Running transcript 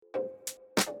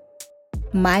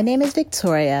My name is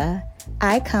Victoria.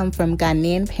 I come from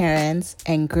Ghanaian parents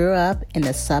and grew up in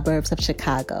the suburbs of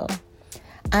Chicago.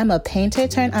 I'm a painter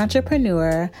turned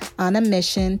entrepreneur on a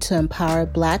mission to empower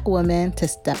Black women to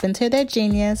step into their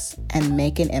genius and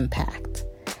make an impact.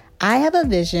 I have a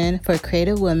vision for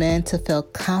creative women to feel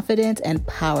confident and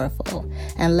powerful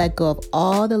and let go of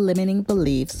all the limiting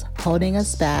beliefs holding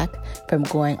us back from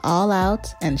going all out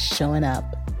and showing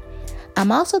up. I'm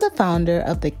also the founder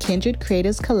of the Kindred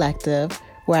Creatives Collective,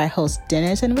 where I host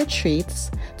dinners and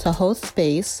retreats to hold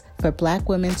space for Black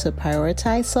women to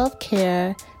prioritize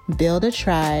self-care, build a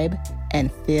tribe,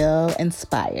 and feel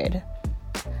inspired.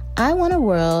 I want a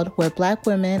world where Black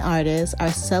women artists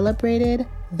are celebrated,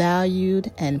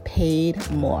 valued, and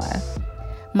paid more.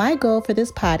 My goal for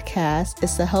this podcast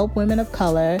is to help women of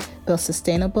color build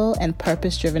sustainable and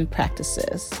purpose-driven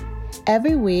practices.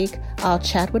 Every week, I'll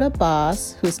chat with a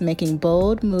boss who's making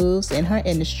bold moves in her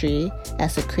industry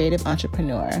as a creative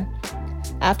entrepreneur.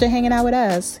 After hanging out with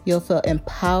us, you'll feel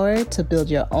empowered to build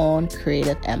your own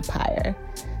creative empire.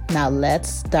 Now let's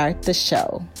start the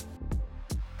show.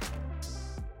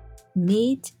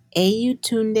 Meet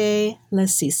Ayotunde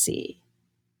Lasisi,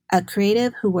 a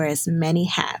creative who wears many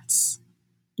hats.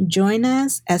 Join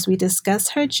us as we discuss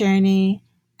her journey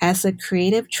as a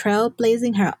creative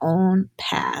trailblazing her own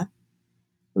path.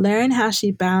 Learn how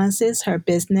she balances her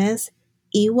business,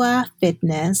 Iwa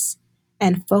Fitness,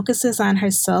 and focuses on her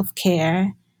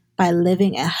self-care by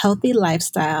living a healthy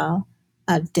lifestyle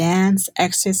of dance,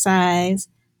 exercise,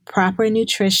 proper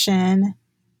nutrition,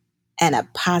 and a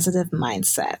positive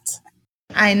mindset.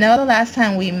 I know the last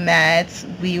time we met,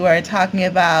 we were talking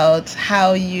about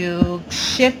how you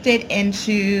shifted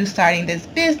into starting this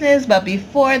business, but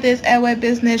before this Ewe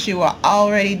business, you were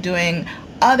already doing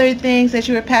other things that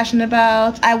you were passionate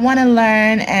about. I want to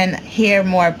learn and hear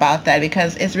more about that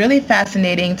because it's really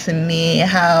fascinating to me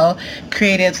how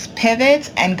creatives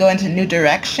pivot and go into new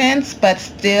directions, but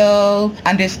still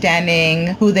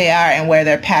understanding who they are and where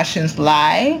their passions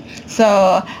lie.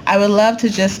 So I would love to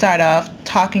just start off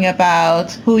talking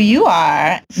about who you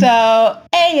are. So,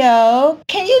 Ayo,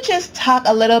 can you just talk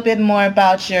a little bit more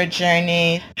about your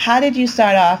journey? How did you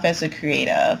start off as a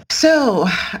creative? So,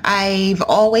 I've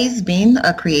always been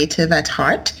a creative at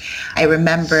heart. I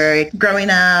remember growing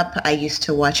up, I used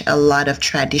to watch a lot of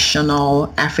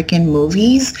traditional African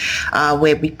movies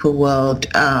where people would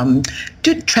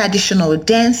do traditional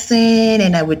dancing,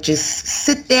 and I would just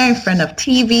sit there in front of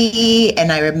TV,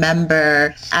 and I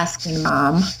remember asking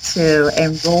mom to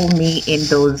enroll me in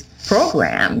those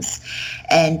programs.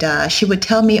 And she would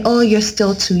tell me, oh, you're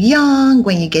still too young.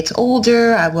 When you get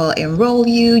older, I will enroll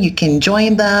you. You can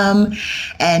join them.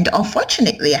 And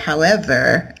unfortunately,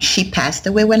 however, she passed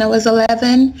away when I was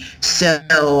 11.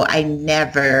 So I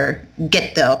never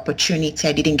get the opportunity.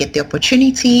 I didn't get the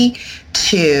opportunity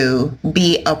to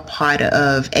be a part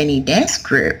of any dance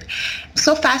group.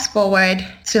 So fast forward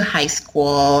to high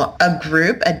school,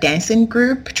 a dancing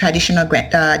group, traditional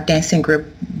dancing group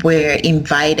were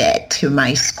invited to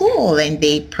my school and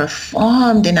they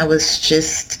performed, and I was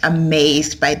just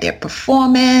amazed by their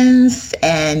performance.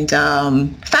 And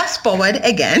fast forward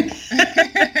again.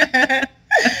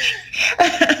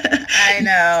 I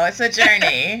know, it's a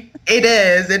journey. It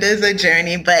is a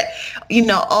journey, but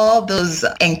all those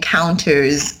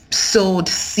encounters sowed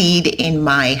seed in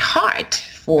my heart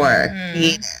for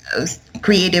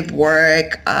creative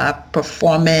work,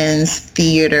 performance,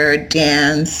 theater,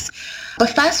 dance. But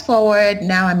fast forward,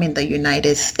 now I'm in the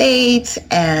United States,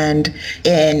 and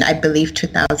in, I believe,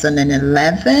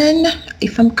 2011,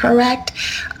 if I'm correct,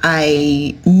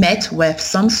 I met with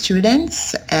some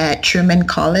students at Truman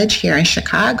College here in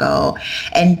Chicago,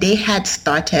 and they had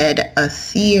started a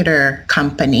theater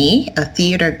company, a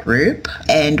theater group,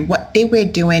 and what they were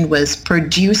doing was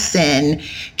producing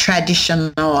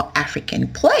traditional African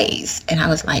plays. And I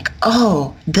was like,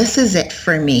 oh, this is it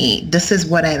for me. This is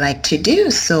what I like to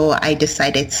do. So I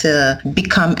decided to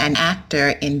become an actor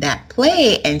in that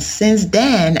play. And since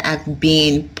then, I've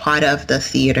been part of the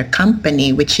theater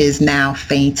company, which is now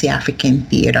Fenty African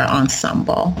Theater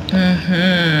Ensemble.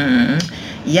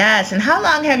 Yes. And how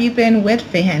long have you been with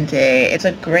Fenty? It's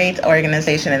a great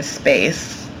organization and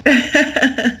space.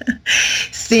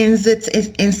 Since its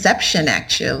inception,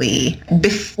 actually.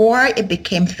 Before it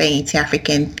became Fenty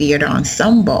African Theater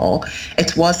Ensemble,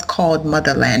 it was called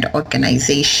Motherland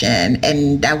Organization,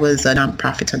 and that was a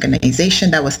nonprofit organization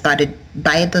that was started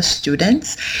by the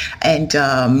students and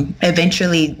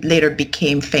eventually later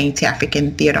became Fenty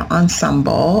African Theater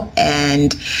Ensemble.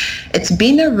 And it's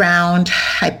been around,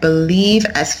 I believe,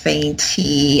 as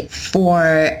Fenty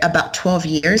for about 12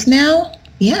 years now.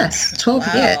 Yes,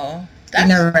 12 years.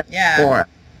 That's, for.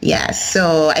 Yes.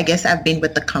 So I guess I've been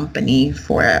with the company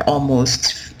for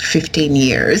almost 15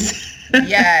 years.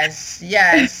 Yes,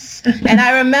 yes. And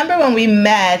I remember when we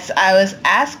met, I was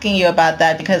asking you about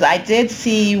that because I did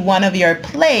see one of your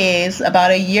plays about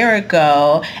a year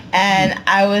ago, and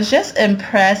I was just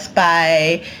impressed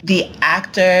by the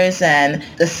actors and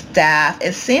the staff.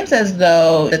 It seems as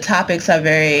though the topics are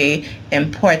very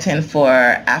important for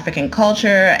African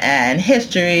culture and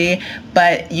history,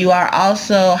 but you are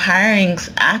also hiring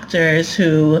actors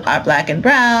who are black and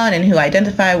brown and who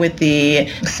identify with the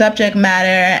subject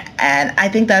matter. And I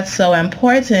think that's so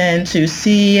important to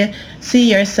see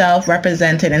yourself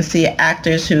represented and see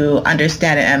actors who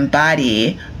understand and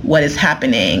embody what is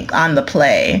happening on the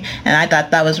play. And I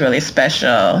thought that was really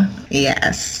special.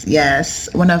 Yes,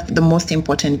 yes. One of the most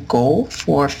important goals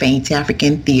for Fahrenty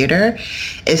African Theater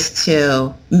is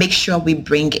to make sure we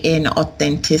bring in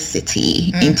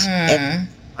authenticity into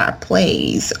our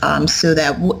plays, so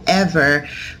that whoever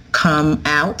come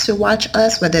out to watch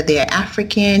us, whether they're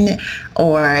African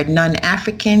or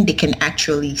non-African, they can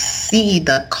actually see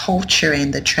the culture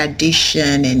and the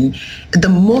tradition and the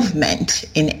movement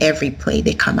in every play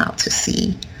they come out to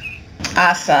see.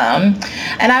 Awesome.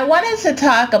 And I wanted to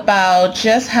talk about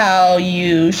just how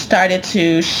you started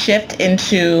to shift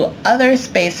into other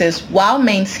spaces while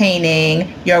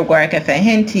maintaining your work at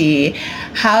Fahrenty.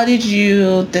 How did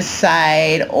you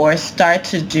decide or start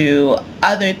to do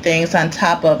other things on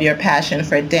top of your passion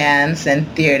for dance and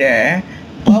theater?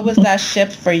 What was that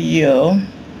shift for you?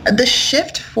 The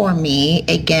shift for me,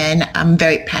 again, I'm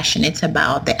very passionate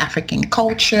about the African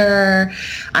culture.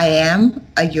 I am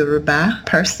a Yoruba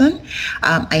person.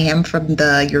 I am from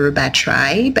the Yoruba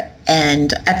tribe.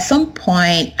 And at some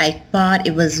point, I thought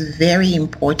it was very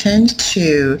important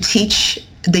to teach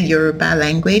the Yoruba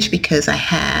language because I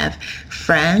have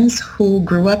friends who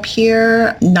grew up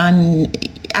here,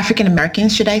 African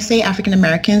Americans, should I say, African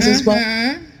Americans as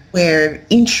well. Were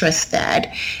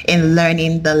interested in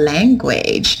learning the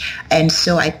language. And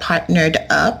so I partnered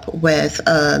up with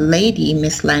a lady,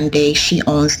 Miss Lande. She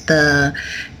owns the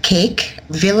Cake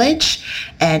Village.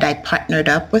 And I partnered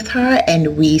up with her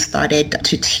and we started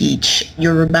to teach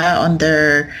Yoruba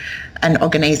under an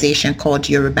organization called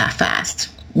Yoruba Fast,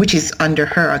 which is under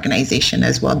her organization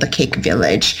as well, the Cake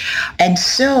Village. And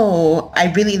so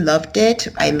I really loved it.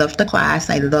 I loved the class.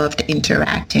 I loved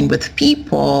interacting with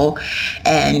people.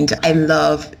 And I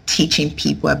love teaching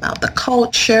people about the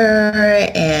culture.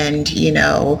 And,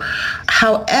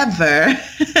 however,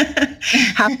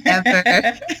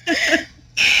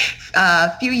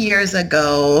 a few years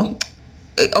ago,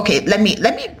 okay, let me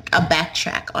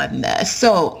backtrack on this.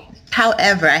 So,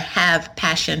 however, I have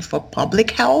passion for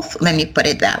public health. Let me put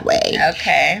it that way.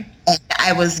 Okay. And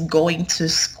I was going to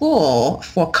school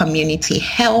for community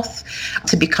health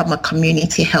to become a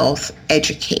community health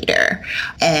educator.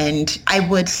 And I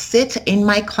would sit in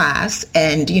my class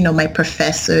and, my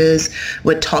professors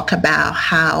would talk about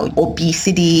how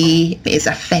obesity is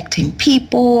affecting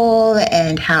people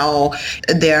and how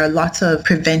there are lots of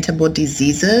preventable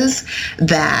diseases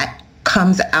that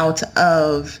comes out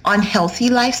of unhealthy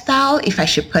lifestyle, if I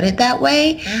should put it that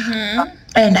way.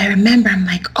 And I remember I'm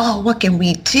like, oh, what can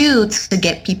we do to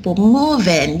get people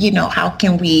moving? How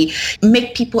can we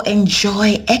make people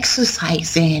enjoy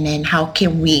exercising? And how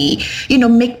can we,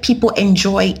 make people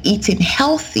enjoy eating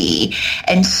healthy?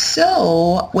 And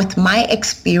so with my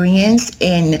experience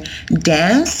in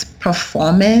dance,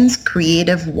 performance,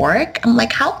 creative work, I'm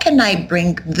like, how can I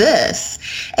bring this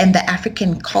and the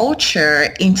African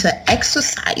culture into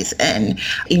exercise and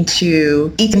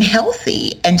into eating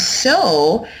healthy? And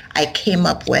so I came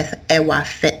up with Ewa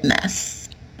Fitness.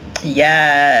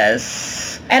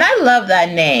 Yes. And I love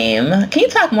that name. Can you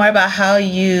talk more about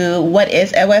what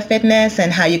is Ewa Fitness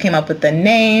and how you came up with the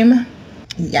name?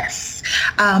 Yes.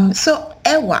 So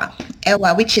Ewa,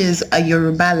 which is a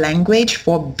Yoruba language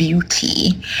for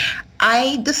beauty.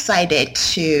 I decided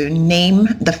to name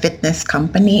the fitness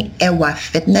company Ewa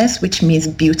Fitness, which means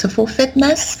beautiful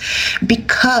fitness,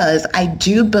 because I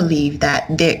do believe that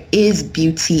there is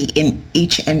beauty in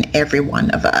each and every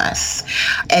one of us.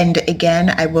 And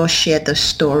again, I will share the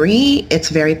story. It's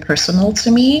very personal to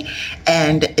me,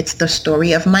 and it's the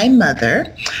story of my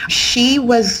mother. She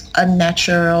was a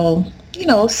natural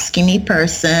skinny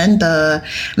person, the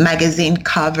magazine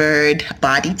covered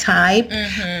body type.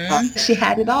 She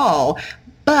had it all.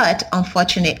 But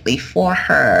unfortunately for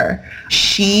her,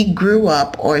 she grew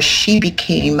up, or she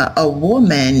became a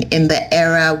woman in the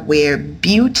era where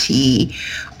beauty,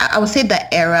 I would say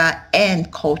the era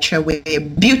and culture where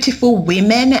beautiful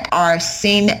women are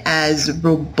seen as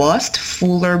robust,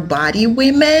 fuller body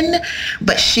women,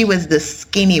 but she was the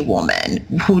skinny woman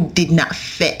who did not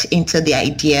fit into the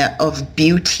idea of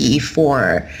beauty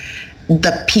for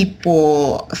the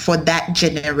people, for that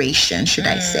generation, should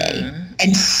I say.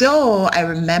 And so I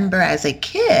remember as a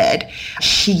kid,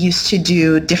 she used to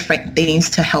do different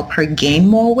things to help her gain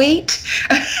more weight.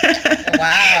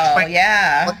 Wow,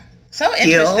 yeah. So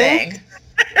interesting.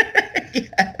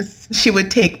 Yes. She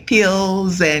would take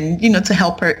pills and, to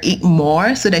help her eat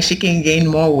more so that she can gain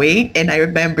more weight. And I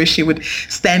remember she would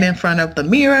stand in front of the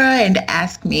mirror and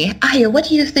ask me, Aya, what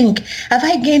do you think? Have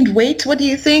I gained weight? What do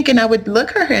you think? And I would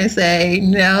look at her and say,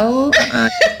 no.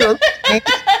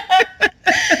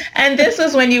 And this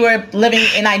was when you were living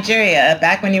in Nigeria,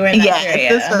 back when you were in Nigeria.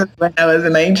 Yes, this was when I was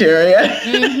in Nigeria.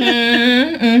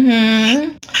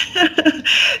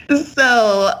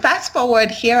 So fast forward,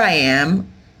 here I am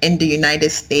in the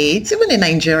United States, even in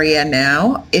Nigeria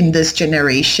now, in this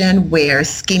generation where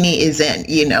skinny isn't,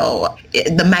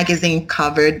 the magazine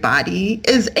covered body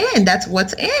is in. That's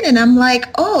what's in. And I'm like,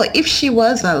 oh, if she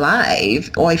was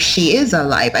alive, or if she is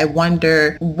alive, I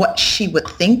wonder what she would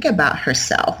think about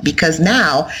herself. Because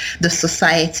now the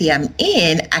society I'm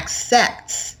in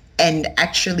accepts and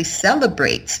actually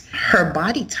celebrates her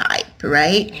body type,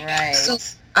 right? Right. So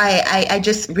I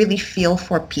just really feel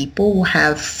for people who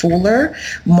have fuller,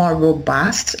 more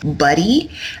robust body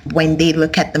when they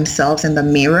look at themselves in the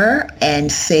mirror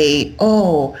and say,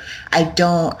 oh, I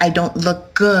don't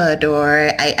look good,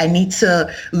 or I need to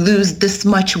lose this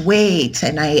much weight,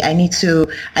 and I need to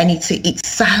eat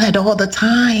salad all the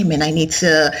time, and I need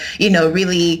to,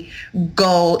 really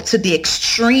go to the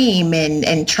extreme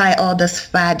and try all this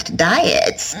fad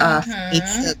diets for me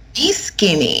to be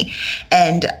skinny.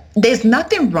 And there's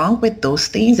nothing wrong with those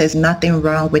things. There's nothing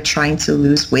wrong with trying to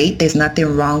lose weight. There's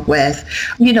nothing wrong with,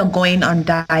 going on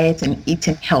diets and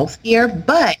eating healthier.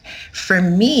 But for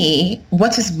me,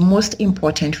 what is most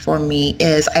important for me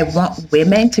is I want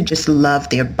women to just love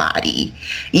their body,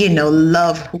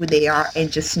 love who they are,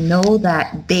 and just know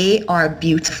that they are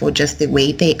beautiful just the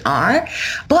way they are,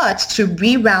 but to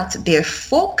reroute their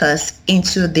focus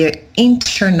into their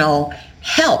internal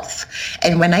health.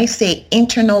 And when I say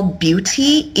internal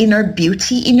beauty, inner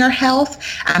beauty, inner health,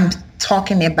 I'm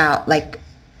talking about like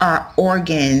our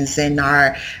organs and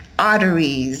our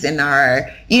arteries and our,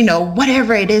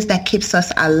 whatever it is that keeps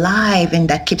us alive and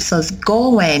that keeps us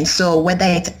going. So whether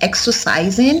it's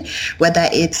exercising, whether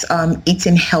it's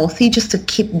eating healthy, just to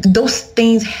keep those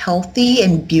things healthy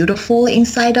and beautiful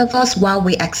inside of us while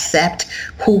we accept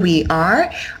who we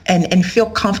are and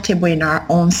feel comfortable in our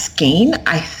own skin.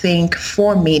 I think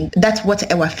for me, that's what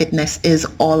Ewa Fitness is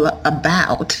all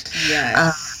about.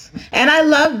 Yes. And I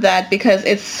love that because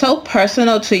it's so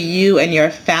personal to you and your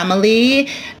family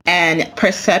and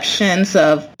perceptions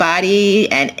of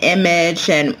body and image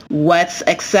and what's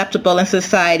acceptable in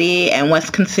society and what's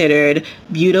considered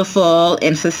beautiful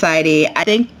in society. I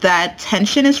think that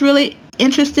tension is really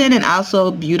interesting and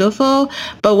also beautiful.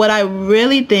 But what I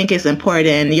really think is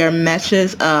important, your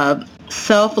message of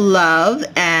self-love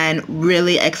and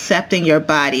really accepting your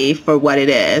body for what it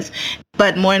is.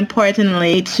 But more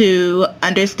importantly, to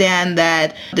understand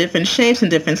that different shapes and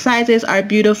different sizes are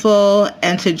beautiful,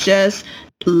 and to just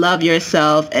love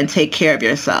yourself and take care of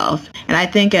yourself. And I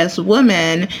think as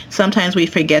women, sometimes we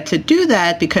forget to do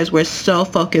that because we're so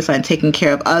focused on taking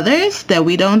care of others that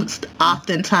we don't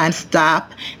oftentimes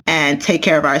stop and take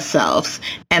care of ourselves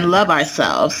and love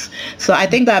ourselves. So I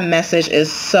think that message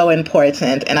is so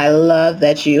important. And I love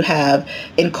that you have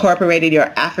incorporated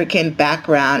your African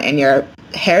background and your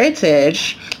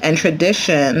heritage and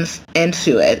traditions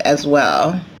into it as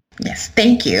well. Yes,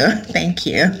 thank you. Thank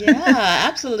you. Yeah,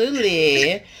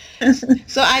 absolutely.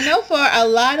 So I know for a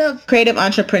lot of creative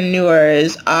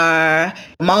entrepreneurs are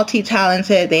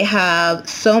multi-talented. They have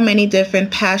so many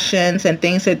different passions and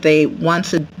things that they want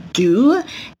to do.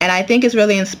 And I think it's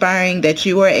really inspiring that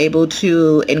you were able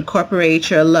to incorporate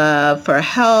your love for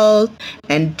health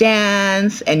and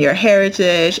dance and your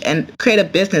heritage and create a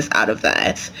business out of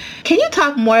that. Can you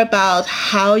talk more about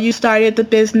how you started the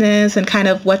business and kind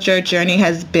of what your journey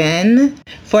has been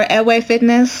for Ewa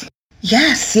Fitness?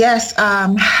 Yes.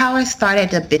 How I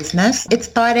started the business. It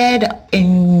started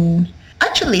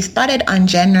on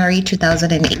January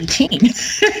 2018.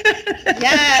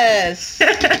 Yes.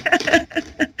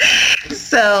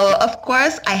 So, of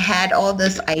course, I had all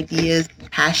these ideas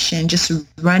passion just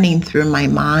running through my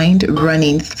mind,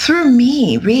 running through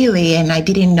me, really. And I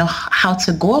didn't know how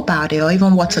to go about it or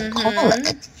even what to call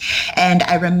it. And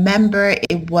I remember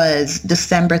it was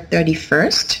December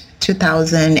 31st.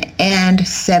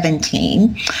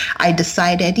 2017, I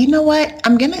decided, you know what,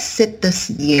 I'm going to sit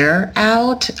this year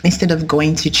out instead of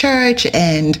going to church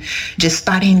and just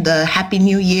starting the Happy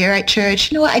New Year at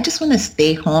church. You know what, I just want to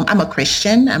stay home. I'm a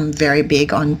Christian. I'm very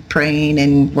big on praying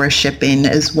and worshiping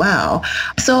as well.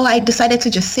 So I decided to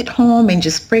just sit home and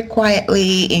just pray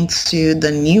quietly into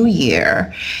the new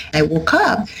year. I woke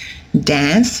up,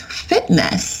 dance,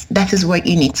 fitness. That is what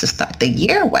you need to start the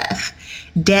year with.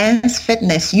 Dance,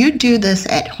 fitness. You do this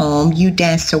at home. You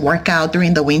dance to work out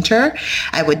during the winter.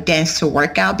 I would dance to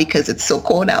work out because it's so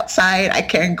cold outside. I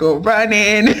can't go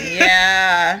running.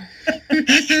 Yeah.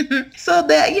 So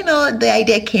the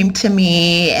idea came to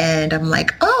me and I'm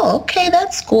like, oh, okay,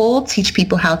 that's cool. Teach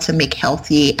people how to make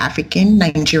healthy African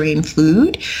Nigerian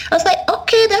food. I was like,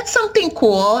 okay, that's something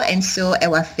cool. And so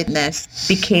Ewa Fitness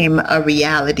became a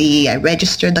reality. I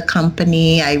registered the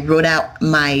company. I wrote out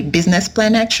my business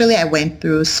plan. Actually, I went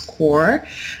through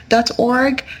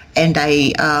score.org. And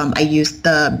I used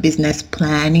the business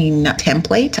planning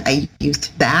template. I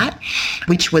used that,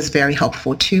 which was very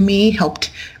helpful to me,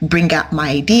 helped bring out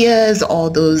my ideas, all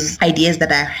those ideas that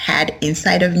I had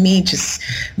inside of me. Just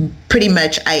pretty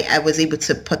much I was able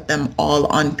to put them all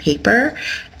on paper.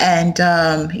 And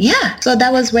so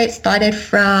that was where it started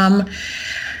from.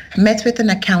 Met with an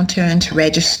accountant,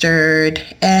 registered,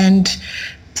 and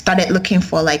started looking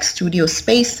for like studio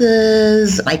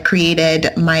spaces. I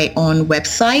created my own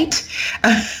website.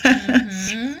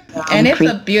 And it's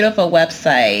a beautiful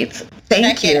website.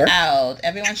 Thank you. Check it out.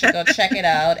 Everyone should go check it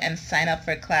out and sign up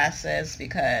for classes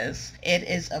because it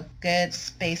is a good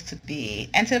space to be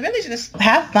and to really just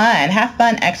have fun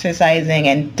exercising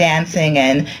and dancing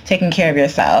and taking care of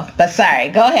yourself. But sorry,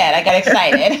 go ahead. I got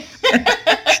excited.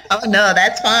 Oh, no,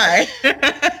 that's fine.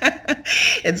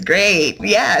 It's great.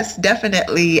 Yes,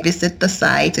 definitely visit the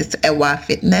site. It's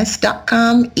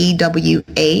ewafitness.com,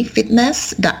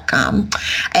 EWAfitness.com.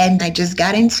 And I just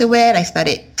got into it. I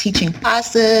started teaching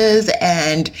classes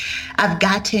and I've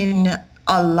gotten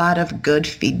a lot of good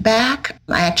feedback.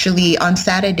 I actually, on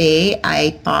Saturday,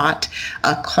 I taught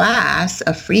a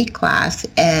free class,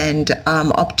 and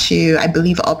up to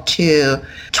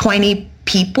 20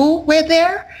 people were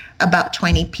there. About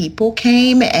 20 people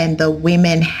came and the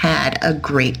women had a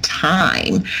great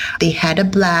time. They had a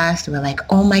blast. They were like,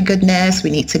 oh my goodness,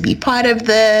 we need to be part of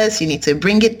this. You need to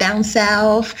bring it down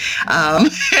south.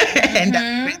 And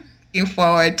I'm really looking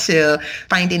forward to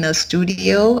finding a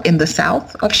studio in the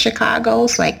south of Chicago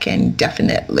so I can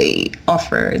definitely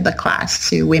offer the class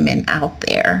to women out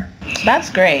there. That's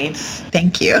great.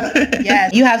 Thank you.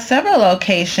 Yes, you have several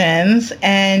locations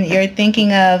and you're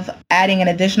thinking of adding an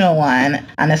additional one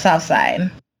on the south side.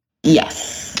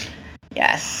 Yes.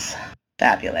 Yes.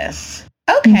 Fabulous.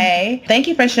 Okay. Thank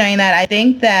you for sharing that. I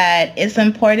think that it's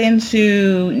important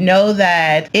to know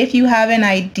that if you have an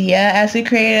idea as a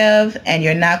creative and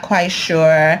you're not quite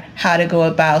sure how to go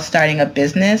about starting a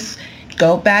business,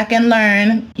 go back and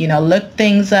learn, look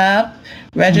things up,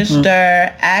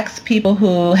 register, ask people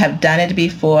who have done it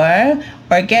before,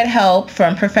 or get help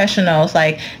from professionals.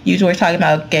 Like you were talking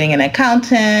about getting an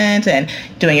accountant and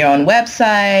doing your own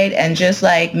website and just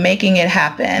like making it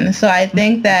happen. So I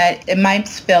think that it might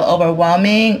feel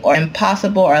overwhelming or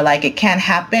impossible or like it can't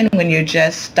happen when you're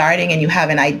just starting and you have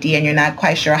an idea and you're not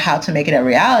quite sure how to make it a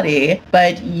reality.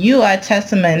 But you are a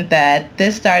testament that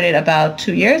this started about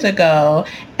 2 years ago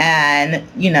and,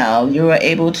 you were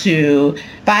able to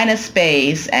find a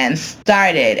space and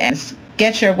start it and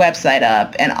get your website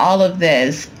up and all of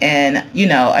this in,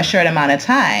 a short amount of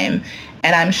time.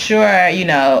 And I'm sure,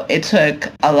 it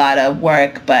took a lot of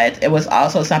work, but it was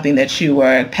also something that you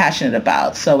were passionate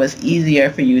about. So it was easier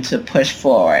for you to push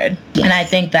forward. Yes. And I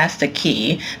think that's the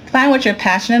key. Find what you're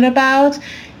passionate about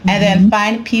and then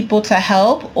find people to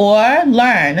help or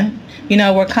learn.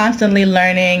 We're constantly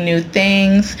learning new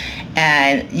things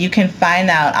and you can find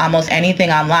out almost anything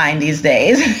online these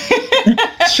days.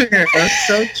 True.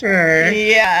 So true.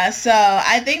 Yeah. So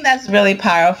I think that's really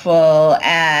powerful.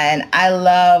 And I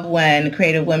love when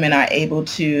creative women are able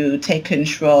to take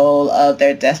control of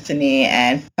their destiny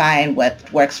and find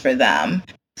what works for them.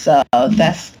 So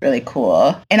that's really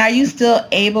cool. And are you still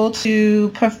able to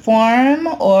perform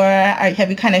or have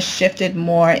you kind of shifted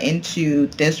more into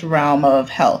this realm of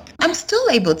health? I'm still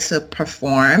able to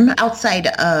perform outside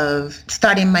of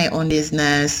starting my own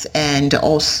business and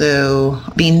also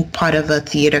being part of a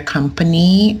theater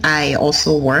company. I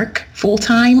also work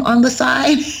full-time on the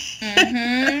side.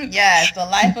 Yes, the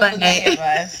life of many of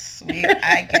us.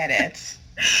 I get it.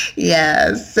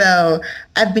 Yeah, so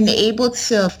I've been able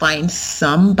to find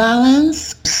some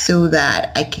balance so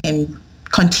that I can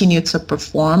continue to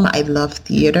perform. I love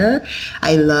theater.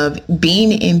 I love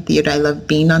being in theater. I love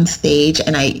being on stage,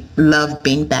 and I love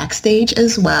being backstage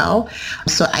as well.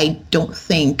 So I don't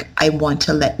think I want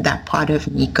to let that part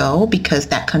of me go, because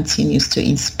that continues to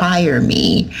inspire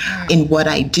me in what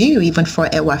I do. Even for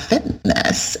Ewa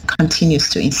Fitness, continues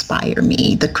to inspire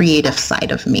me, the creative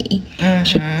side of me.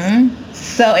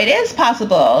 So it is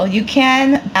possible. You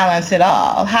can balance it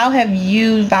all. How have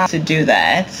you found to do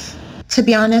that? To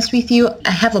be honest with you,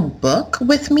 I have a book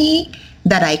with me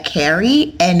that I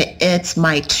carry, and it's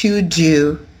my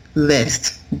to-do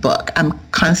list book. I'm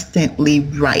constantly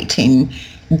writing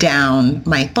down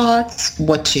my thoughts,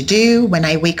 what to do. When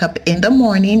I wake up in the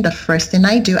morning, the first thing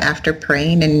I do after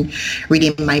praying and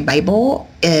reading my Bible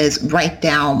is write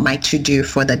down my to-do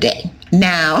for the day.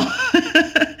 Now,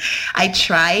 I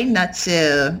try not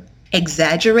to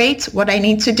exaggerate what I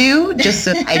need to do, just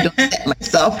so I don't set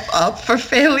myself up for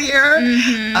failure.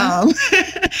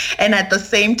 And at the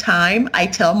same time, I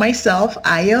tell myself,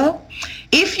 Ayo,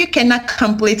 if you cannot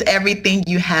complete everything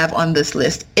you have on this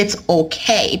list, it's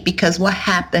okay. Because what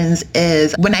happens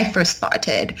is, when I first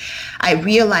started, I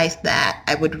realized that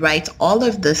I would write all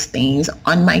of these things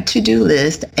on my to-do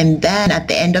list, and then at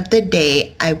the end of the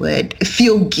day, I would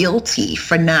feel guilty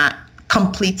for not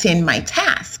completing my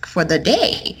task for the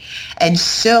day. And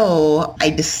so I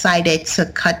decided to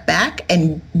cut back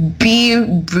and be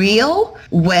real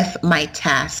with my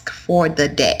task for the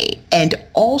day. And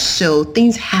also,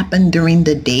 things happen during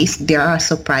the days. There are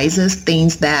surprises,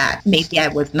 things that maybe I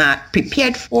was not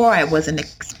prepared for, I wasn't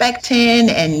expecting,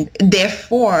 and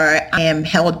therefore I am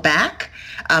held back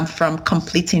from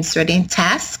completing certain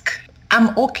tasks.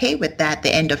 I'm okay with that. At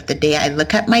the end of the day, I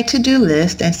look at my to-do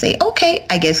list and say, okay,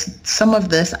 I guess some of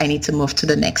this I need to move to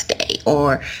the next day,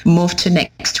 or move to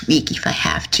next week if I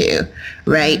have to,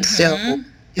 right? So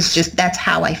it's just, that's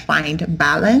how I find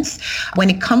balance. When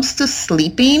it comes to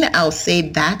sleeping, I'll say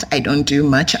that I don't do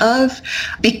much of,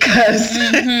 because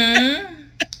I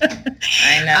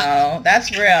know,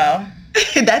 that's real.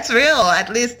 That's real, at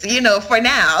least, for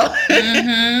now.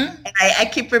 And I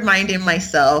keep reminding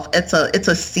myself it's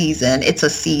a season. It's a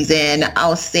season.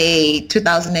 I'll say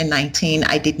 2019,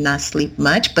 I did not sleep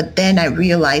much, but then I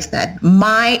realized that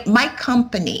my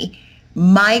company,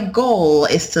 my goal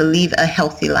is to live a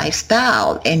healthy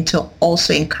lifestyle, and to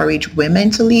also encourage women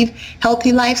to live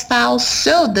healthy lifestyles.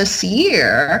 So this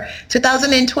year,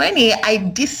 2020, I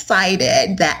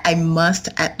decided that I must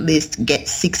at least get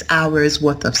 6 hours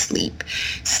worth of sleep.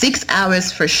 6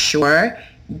 hours for sure.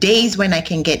 Days when I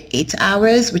can get 8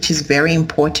 hours, which is very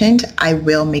important, I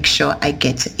will make sure I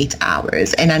get to 8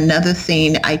 hours. And another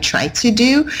thing I try to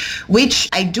do, which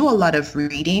I do a lot of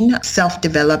reading,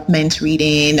 self-development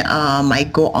reading. I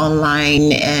go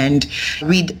online and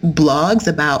read blogs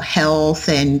about health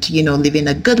and, living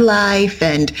a good life.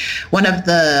 And one of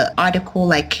the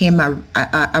article I came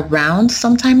around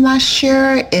sometime last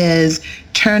year is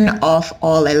turn off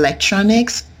all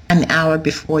electronics an hour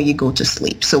before you go to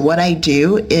sleep. So what I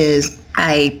do is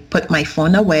I put my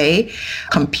phone away,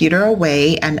 computer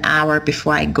away an hour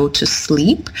before I go to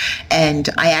sleep. And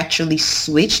I actually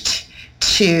switched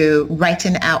to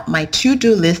writing out my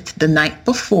to-do list the night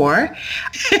before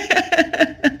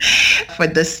for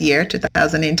this year,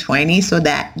 2020, so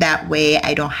that way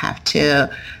I don't have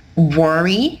to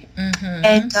worry.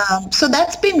 And so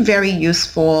that's been very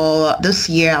useful. This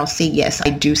year, I'll say, yes, I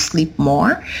do sleep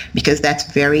more, because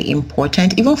that's very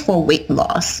important. Even for weight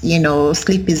loss,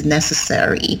 sleep is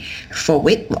necessary for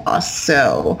weight loss.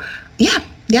 So yeah,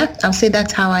 I'll say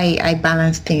that's how I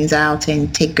balance things out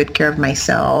and take good care of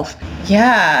myself.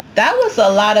 Yeah, that was a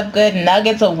lot of good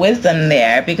nuggets of wisdom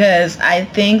there, because I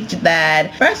think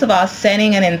that, first of all,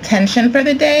 setting an intention for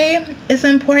the day is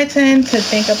important. To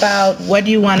think about what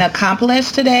you want to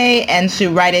accomplish today and to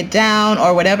write it down,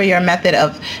 or whatever your method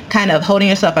of kind of holding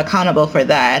yourself accountable for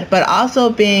that. But also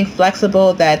being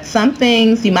flexible that some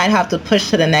things you might have to push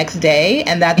to the next day,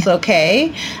 and that's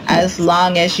okay, as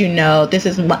long as this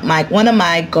is one of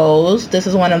my goals. This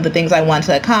is one of the things I want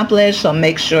to accomplish. So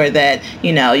make sure that,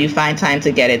 you find time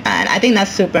to get it done. I think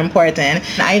that's super important.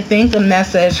 I think the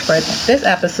message for this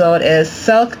episode is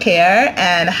self-care,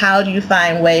 and how do you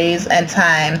find ways and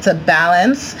time to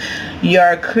balance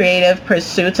your creative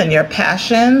pursuits and your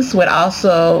passions with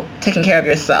also taking care of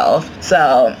yourself.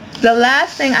 So the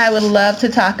last thing I would love to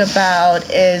talk about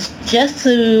is just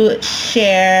to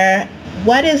share,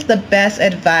 what is the best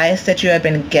advice that you have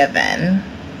been given?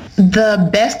 The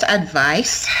best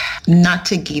advice, not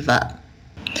to give up.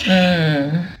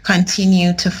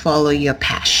 continue to follow your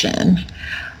passion.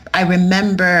 I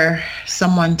remember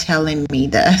someone telling me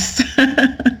this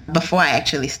before I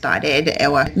actually started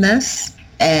Ewa Fitness.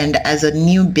 And as a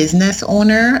new business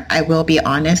owner, I will be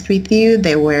honest with you,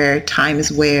 there were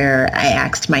times where I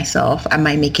asked myself, am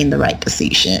I making the right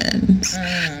decisions?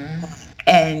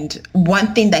 And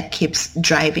one thing that keeps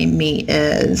driving me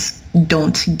is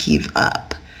don't give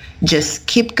up. Just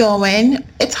keep going.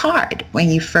 It's hard. When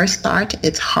you first start,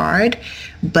 it's hard,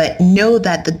 but know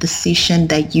that the decision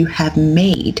that you have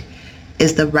made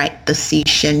is the right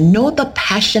decision. Know the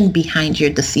passion behind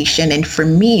your decision. And for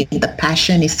me, the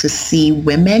passion is to see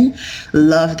women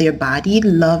love their body,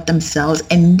 love themselves,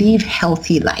 and live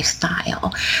healthy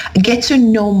lifestyle. Get to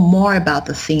know more about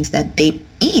the things that they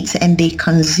eat and they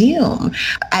consume,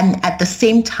 and at the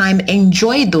same time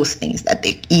enjoy those things that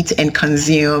they eat and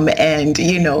consume, and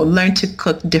learn to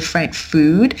cook different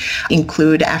food,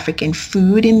 include African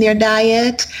food in their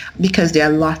diet, because there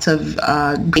are lots of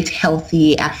great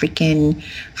healthy African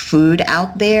food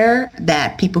out there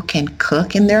that people can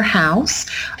cook in their house.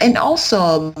 And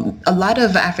also a lot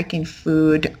of African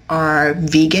food are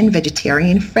vegan,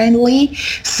 vegetarian friendly.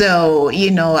 So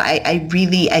I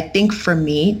think for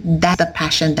me, that's the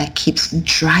passion that keeps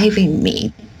driving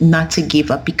me not to give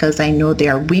up, because I know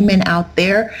there are women out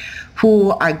there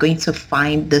who are going to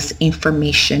find this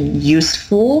information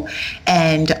useful.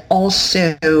 And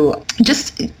also,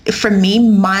 just for me,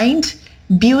 mind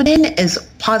building is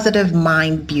positive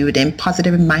mind building,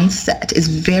 positive mindset is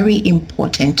very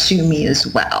important to me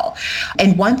as well.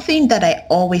 And one thing that I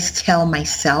always tell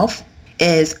myself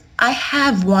is I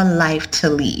have one life to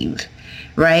live,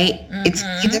 right? It's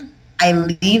either I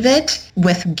leave it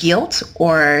with guilt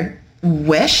or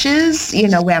wishes,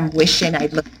 where I'm wishing I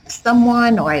look like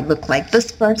someone or I look like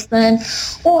this person,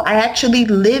 or I actually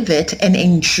live it and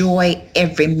enjoy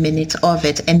every minute of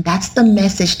it. And that's the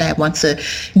message that I want to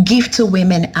give to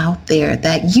women out there,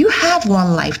 that you have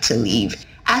one life to live.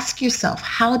 Ask yourself,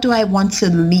 how do I want to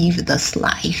live this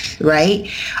life, right?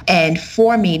 And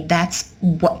for me, that's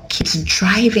what keeps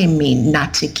driving me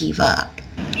not to give up.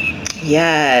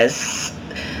 Yes.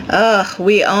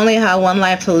 We only have one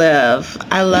life to live.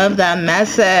 I love that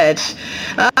message.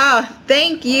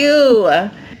 Thank you.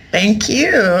 Thank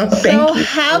you. So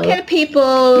how can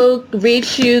people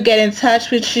reach you, get in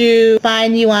touch with you,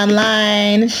 find you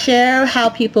online? Share how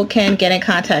people can get in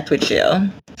contact with you.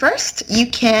 First,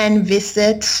 you can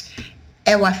visit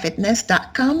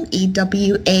ewafitness.com,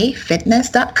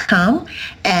 EWAfitness.com,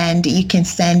 and you can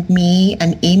send me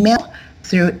an email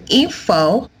through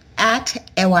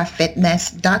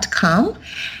info@ewafitness.com.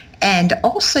 And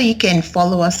also you can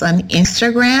follow us on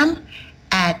Instagram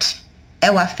at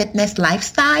Ewa Fitness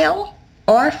Lifestyle,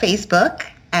 or Facebook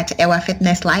at Ewa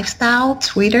Fitness Lifestyle.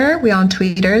 Twitter, we're on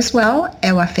Twitter as well,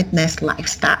 Ewa Fitness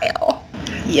Lifestyle.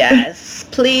 Yes,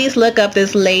 please look up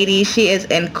this lady. She is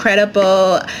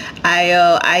incredible.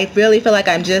 I really feel like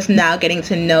I'm just now getting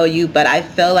to know you, but I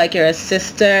feel like you're a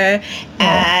sister.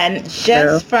 And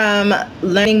just from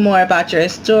learning more about your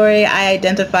story, I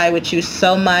identify with you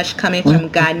so much, coming from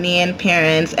Ghanaian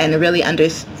parents and really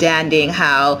understanding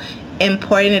how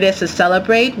important it is to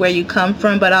celebrate where you come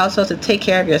from, but also to take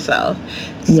care of yourself.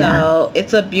 So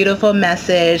it's a beautiful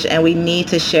message, and we need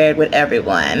to share it with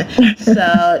everyone.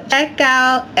 So check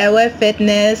out Ewa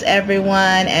Fitness,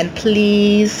 everyone, and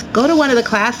please go to one of the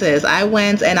classes. I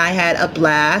went and I had a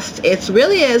blast. It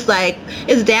really is like,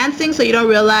 it's dancing, so you don't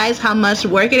realize how much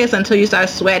work it is until you start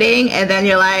sweating, and then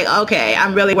you're like, okay,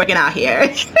 I'm really working out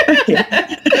here.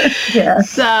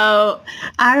 So,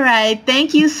 all right.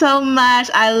 Thank you so much.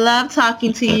 I love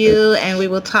talking to you, and we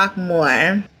will talk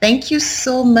more. Thank you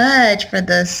so much for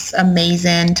this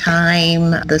amazing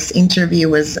time. This interview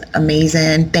was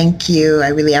amazing. Thank you. I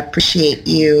really appreciate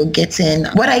you getting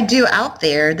what I do out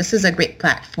there. This is a great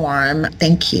platform.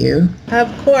 Thank you.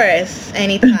 Of course.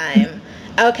 Anytime.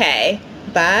 Okay.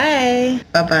 Bye.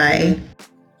 Bye-bye.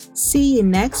 See you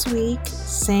next week,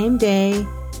 same day,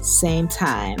 same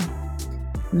time.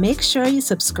 Make sure you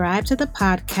subscribe to the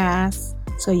podcast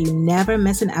so you never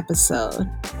miss an episode.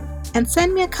 And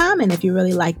send me a comment if you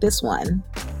really like this one.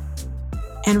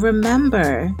 And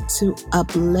remember to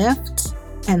uplift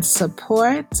and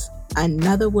support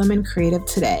another woman creative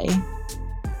today.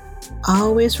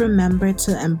 Always remember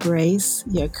to embrace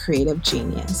your creative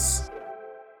genius.